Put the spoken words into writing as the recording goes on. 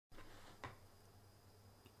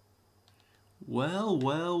Well,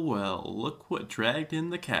 well, well, look what dragged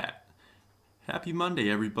in the cat. Happy Monday,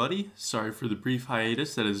 everybody. Sorry for the brief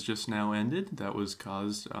hiatus that has just now ended. That was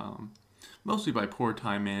caused mostly by poor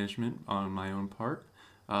time management on my own part.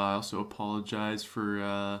 I also apologize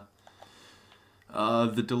for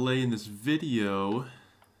the delay in this video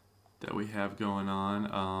that we have going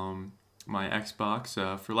on. My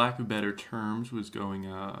Xbox, for lack of better terms, was going,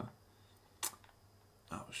 oh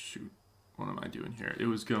shoot, what am I doing here? It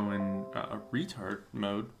was going retard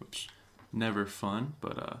mode, which never fun,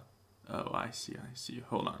 but oh, I see.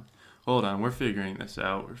 Hold on, we're figuring this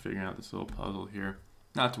out. We're figuring out this little puzzle here.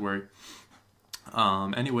 Not to worry.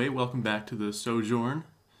 Anyway, welcome back to the Sojourn.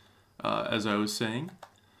 As I was saying,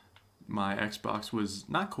 my Xbox was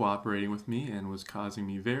not cooperating with me and was causing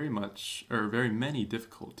me very many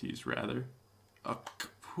difficulties, rather.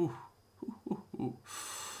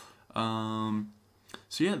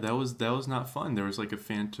 So yeah, that was not fun. There was like a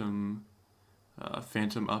phantom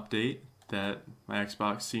update that my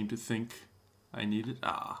Xbox seemed to think I needed.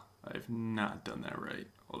 I've not done that right.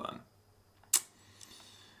 Hold on.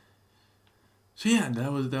 So yeah,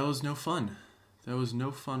 that was no fun. That was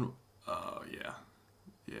no fun. Oh yeah.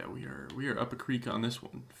 Yeah, we are up a creek on this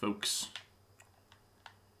one, folks.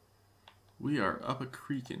 We are up a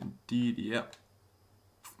creek indeed. Yep.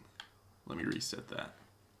 Let me reset that.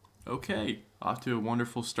 Okay, off to a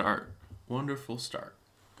wonderful start. Wonderful start.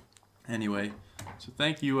 Anyway, so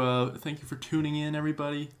thank you for tuning in,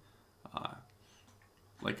 everybody.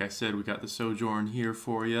 Like I said, we got the Sojourn here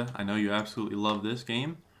for you. I know you absolutely love this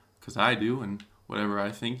game, because I do, and whatever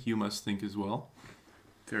I think, you must think as well.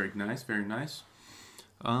 Very nice, very nice.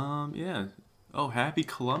 Yeah. Oh, happy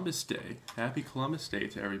Columbus Day. Happy Columbus Day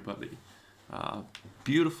to everybody.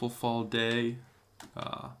 Beautiful fall day.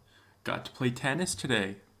 Got to play tennis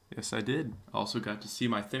today. Yes, I did. Also got to see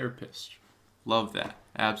my therapist. Love that.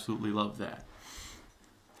 Absolutely love that.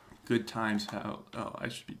 Good times. Oh, I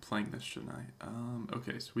should be playing this, shouldn't I?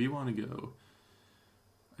 Okay, so we want to go.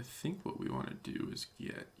 I think what we want to do is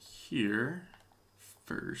get here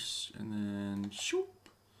first, and then shoop.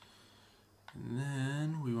 And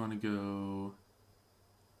then we want to go.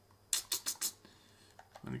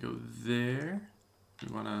 There. We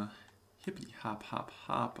want to hippity hop hop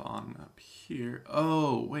hop on up here.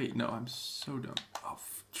 Oh wait, no, I'm so dumb. Oh,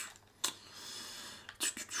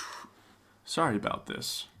 sorry about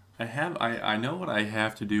this. I know what I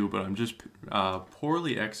have to do, but I'm just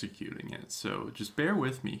poorly executing it. So just bear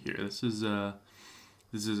with me here. This is a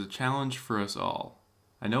challenge for us all.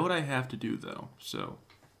 I know what I have to do though, so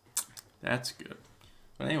that's good.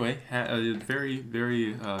 But anyway, a very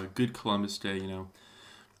good Columbus Day, you know.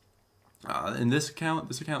 In this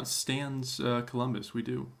account stands Columbus. We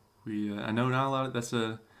do. I know not a lot. That's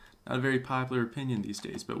not a very popular opinion these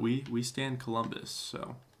days, but we stand Columbus.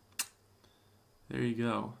 So there you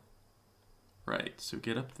go. Right. So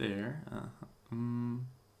get up there.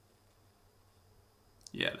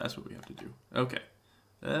 Yeah, that's what we have to do. Okay.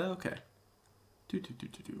 Okay. Do.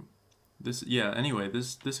 This. Yeah. Anyway,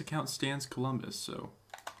 this account stands Columbus. So,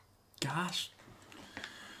 gosh.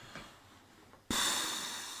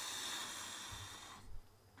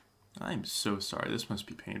 I'm so sorry. This must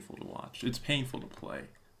be painful to watch. It's painful to play.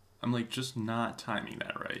 I'm like just not timing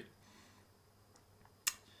that right.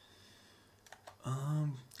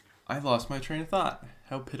 I lost my train of thought.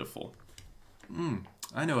 How pitiful.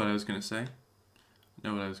 I know what I was gonna say.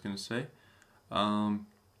 A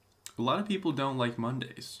lot of people don't like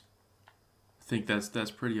Mondays. I think that's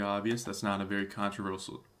pretty obvious. That's not a very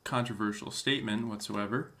controversial statement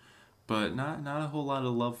whatsoever. But not a whole lot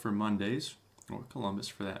of love for Mondays. Or Columbus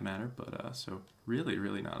for that matter, but so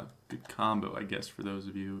really not a good combo, I guess, for those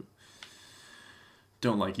of you who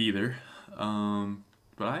don't like either.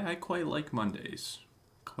 But I quite like Mondays.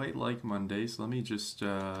 Let me just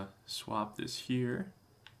swap this here,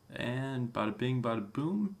 and bada bing, bada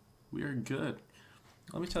boom, we are good.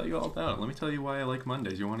 Let me tell you all about it. Let me tell you why I like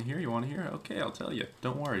Mondays. You want to hear? Okay, I'll tell you.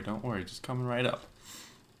 Don't worry. Just coming right up.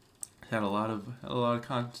 Had a lot of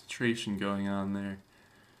concentration going on there.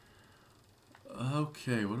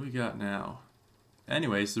 Okay, what do we got now?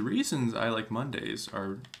 Anyways, the reasons I like Mondays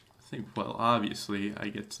are, I think, well, obviously, I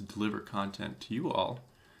get to deliver content to you all.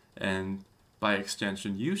 And by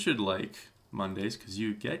extension, you should like Mondays because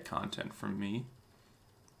you get content from me.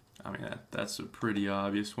 I mean, that's a pretty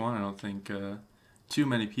obvious one. I don't think too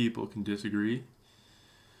many people can disagree.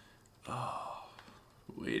 Oh,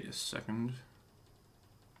 wait a second.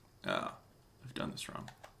 I've done this wrong.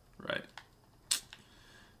 Right.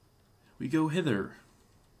 We go hither.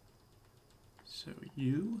 So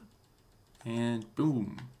you, and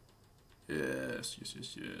boom. Yes.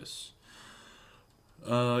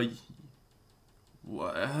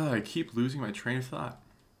 What? I keep losing my train of thought.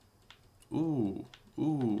 Ooh.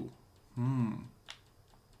 Ooh. Hmm.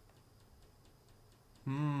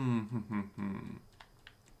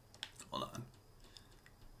 Hold on.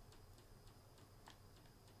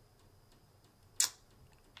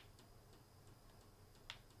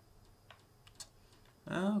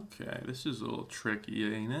 Okay, this is a little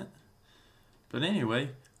tricky, ain't it? But anyway,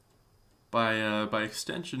 by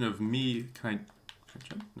extension of me, can I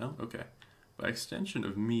jump? No? Okay. By extension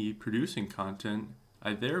of me producing content,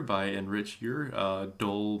 I thereby enrich your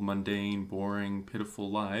dull, mundane, boring,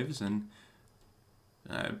 pitiful lives, and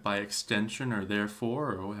by extension or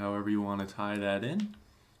therefore, or however you want to tie that in,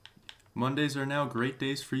 Mondays are now great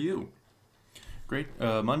days for you. Great.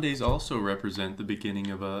 Mondays also represent the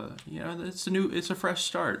beginning of it's a fresh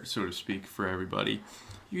start, so to speak, for everybody.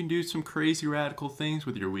 You can do some crazy radical things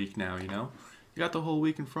with your week now, you know? You got the whole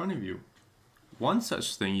week in front of you. One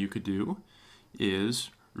such thing you could do is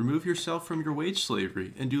remove yourself from your wage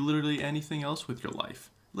slavery and do literally anything else with your life.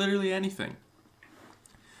 Literally anything.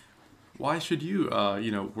 Why should you,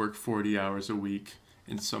 work 40 hours a week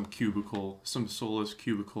in some cubicle, some soulless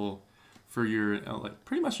cubicle for your,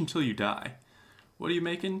 pretty much until you die? What are you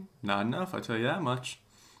making? Not enough, I tell you that much.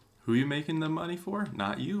 Who are you making the money for?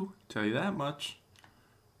 Not you, tell you that much.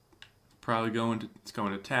 Probably it's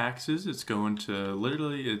going to taxes, it's going to,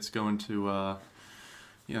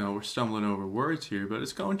 we're stumbling over words here, but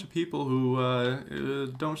it's going to people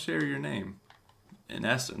who don't share your name, in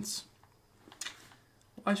essence.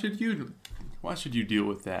 Why should you deal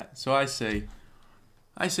with that? So I say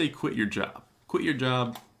quit your job. Quit your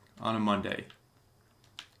job on a Monday.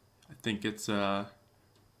 I think it's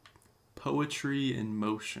poetry in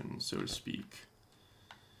motion, so to speak.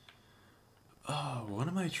 Oh, what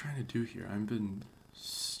am I trying to do here? I've been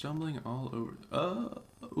stumbling all over.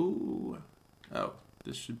 Ooh. Oh,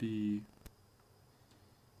 this should be...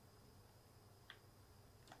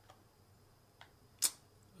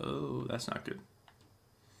 Oh, that's not good.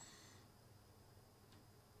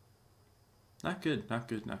 Not good, not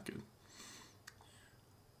good, not good.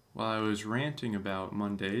 While I was ranting about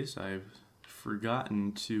Mondays, I've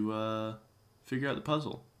forgotten to figure out the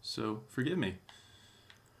puzzle, so forgive me.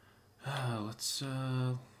 What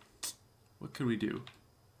could we do?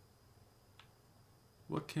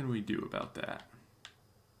 What can we do about that?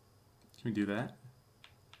 Can we do that?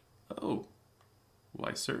 Oh,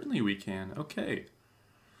 why certainly we can. Okay.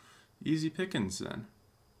 Easy pickings then.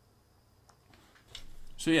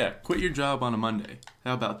 So yeah, quit your job on a Monday.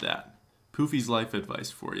 How about that? Poofy's life advice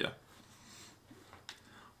for you.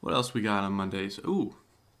 What else we got on Mondays? Ooh,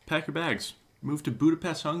 pack your bags. Move to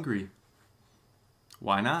Budapest, Hungary.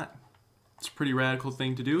 Why not? It's a pretty radical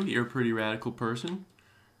thing to do. You're a pretty radical person.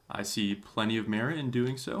 I see plenty of merit in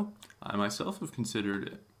doing so. I myself have considered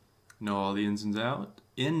it. Know all the ins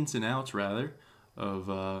and outs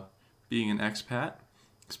of being an expat,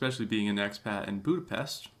 especially being an expat in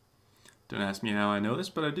Budapest. Don't ask me how I know this,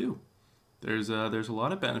 but I do. There's a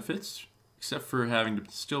lot of benefits, except for having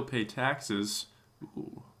to still pay taxes.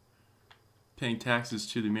 Ooh. Paying taxes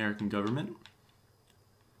to the American government,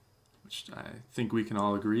 which I think we can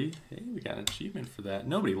all agree. Hey, we got an achievement for that.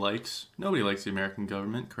 Nobody likes the American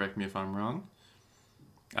government. Correct me if I'm wrong.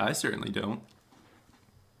 I certainly don't.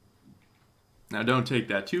 Now, don't take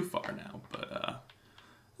that too far now, but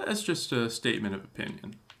that's just a statement of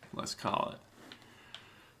opinion. Let's call it.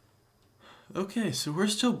 Okay, so we're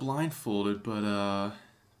still blindfolded, but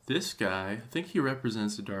this guy, I think he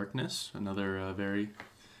represents the darkness. Another very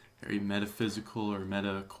metaphysical or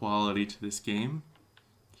meta quality to this game.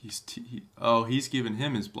 He's given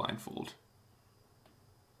him his blindfold.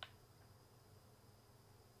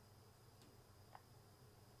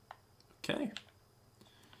 Okay.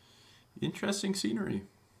 Interesting scenery.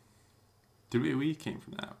 Did we came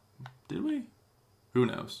from that? Did we? Who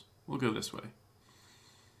knows? We'll go this way.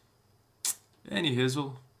 Any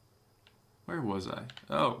hizzle. Where was I?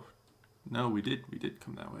 Oh. No, we did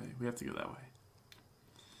come that way. We have to go that way.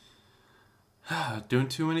 Doing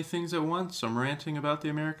too many things at once. I'm ranting about the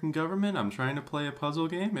American government. I'm trying to play a puzzle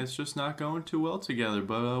game. It's just not going too well together.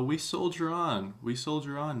 But we soldier on. We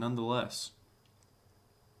soldier on nonetheless.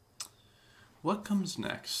 What comes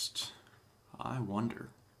next? I wonder.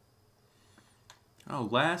 Oh,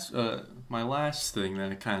 my last thing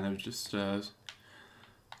that I kind of just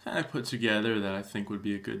put together that I think would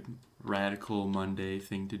be a good radical Monday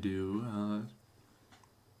thing to do.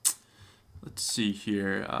 Let's see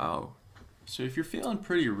here. Oh. So if you're feeling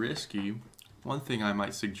pretty risky, one thing I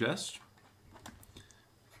might suggest,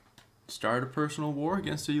 start a personal war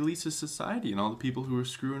against the elites of society and all the people who are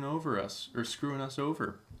screwing us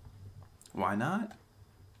over. Why not?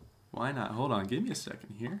 Why not? Hold on, give me a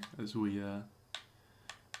second here as we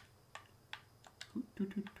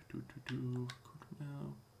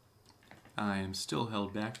I am still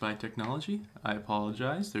held back by technology. I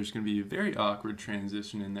apologize. There's going to be a very awkward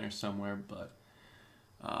transition in there somewhere, but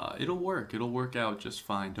it'll work. It'll work out just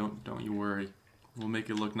fine. Don't you worry. We'll make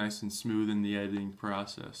it look nice and smooth in the editing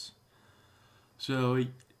process. So,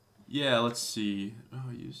 yeah, let's see.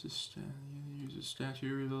 Oh, use a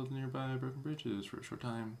statue revealed nearby broken bridges for a short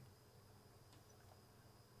time.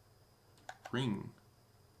 Ring.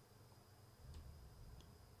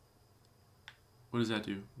 What does that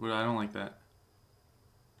do? Well, I don't like that.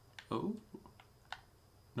 Oh.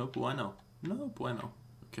 No bueno. No bueno.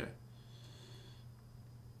 Okay.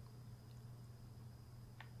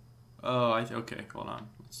 Oh, okay. Hold on.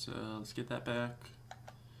 Let's get that back.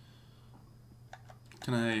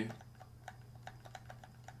 Can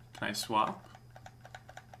I swap?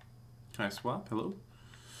 Can I swap? Hello?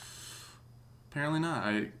 Apparently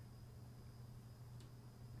not.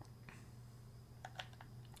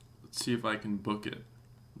 Let's see if I can book it.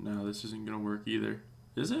 No, this isn't gonna work either.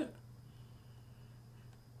 Is it?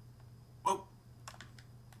 Oh.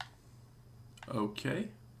 Okay.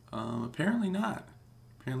 Apparently not.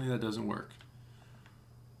 Apparently that doesn't work.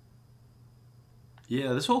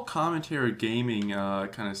 Yeah, this whole commentary gaming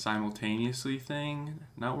kind of simultaneously thing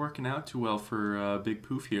not working out too well for Big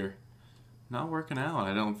Poof here. Not working out.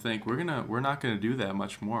 I don't think we're not gonna do that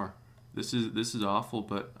much more. This is awful,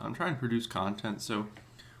 but I'm trying to produce content, so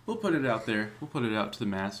we'll put it out there. We'll put it out to the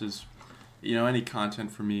masses. You know, any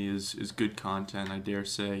content for me is good content, I dare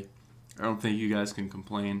say. I don't think you guys can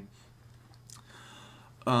complain.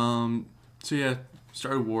 So yeah,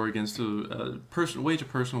 started war against a wage a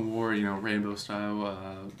personal war. You know, Rainbow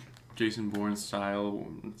style, Jason Bourne style.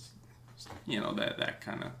 You know,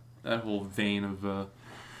 that whole vein of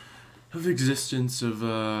existence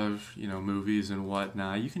of you know, movies and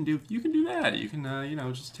whatnot. You can do that. You can you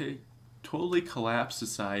know, just totally collapse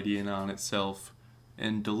society in on itself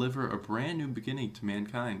and deliver a brand new beginning to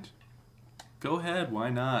mankind. Go ahead, why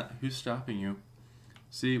not? Who's stopping you?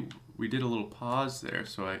 See, we did a little pause there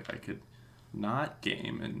so I could not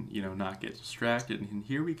game and, you know, not get distracted. And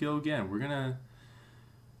here we go again. We're gonna...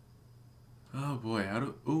 Oh boy, how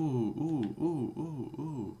do...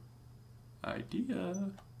 Ooh.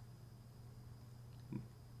 Idea.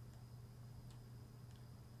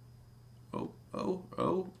 Oh.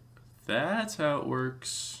 That's how it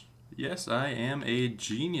works. Yes, I am a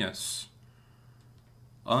genius.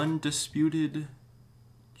 Undisputed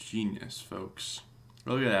genius, folks.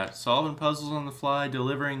 Look at that. Solving puzzles on the fly,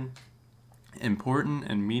 delivering important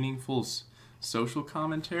and meaningful social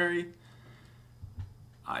commentary.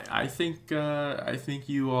 I think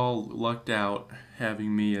you all lucked out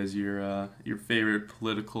having me as your favorite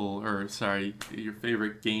your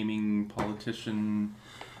favorite gaming politician,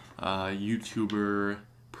 YouTuber,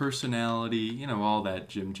 personality, you know, all that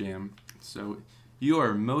jim jam. So you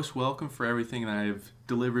are most welcome for everything that I've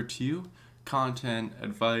delivered to you. Content,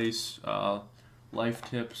 advice, life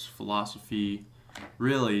tips, philosophy,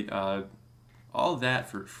 really, all that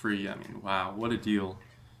for free. I mean, wow, what a deal.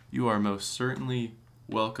 You are most certainly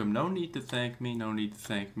welcome. No need to thank me,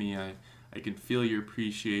 I can feel your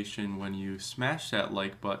appreciation when you smash that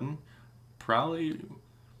like button. Probably,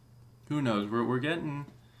 who knows, we're getting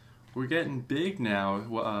big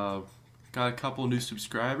now. Got a couple new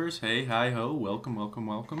subscribers. Hey, hi ho,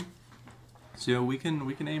 welcome. So we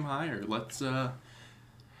can aim higher. Let's I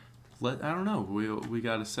don't know. We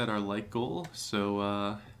got to set our like goal.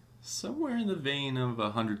 So somewhere in the vein of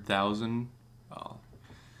 100,000.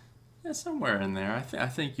 Yeah, somewhere in there. I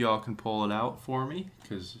think y'all can pull it out for me,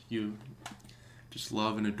 because you just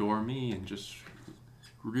love and adore me and just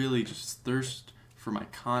really just thirst for my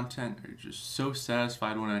content. You're just so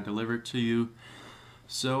satisfied when I deliver it to you.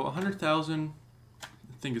 So 100,000, I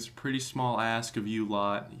think it's a pretty small ask of you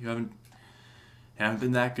lot. You haven't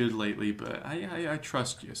been that good lately, but I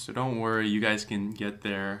trust you, so don't worry. You guys can get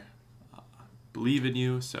there. Believe in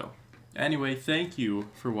you. So anyway, thank you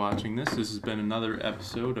for watching this. This has been another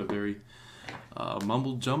episode, a very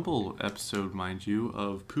mumble-jumble episode, mind you,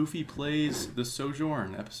 of Poofy Plays The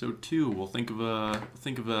Sojourn, episode 2. We'll think of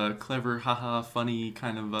a clever, haha, funny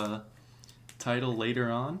kind of title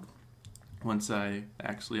later on, once I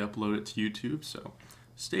actually upload it to YouTube. So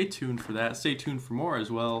stay tuned for that. Stay tuned for more as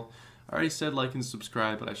well. I already said like and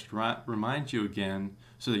subscribe, but I should remind you again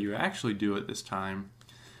so that you actually do it this time.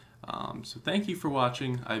 So thank you for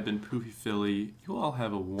watching. I've been Poofy Philly. You all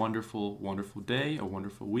have a wonderful, wonderful day, a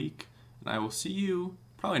wonderful week, and I will see you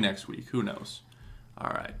probably next week. Who knows?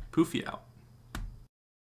 All right, Poofy out.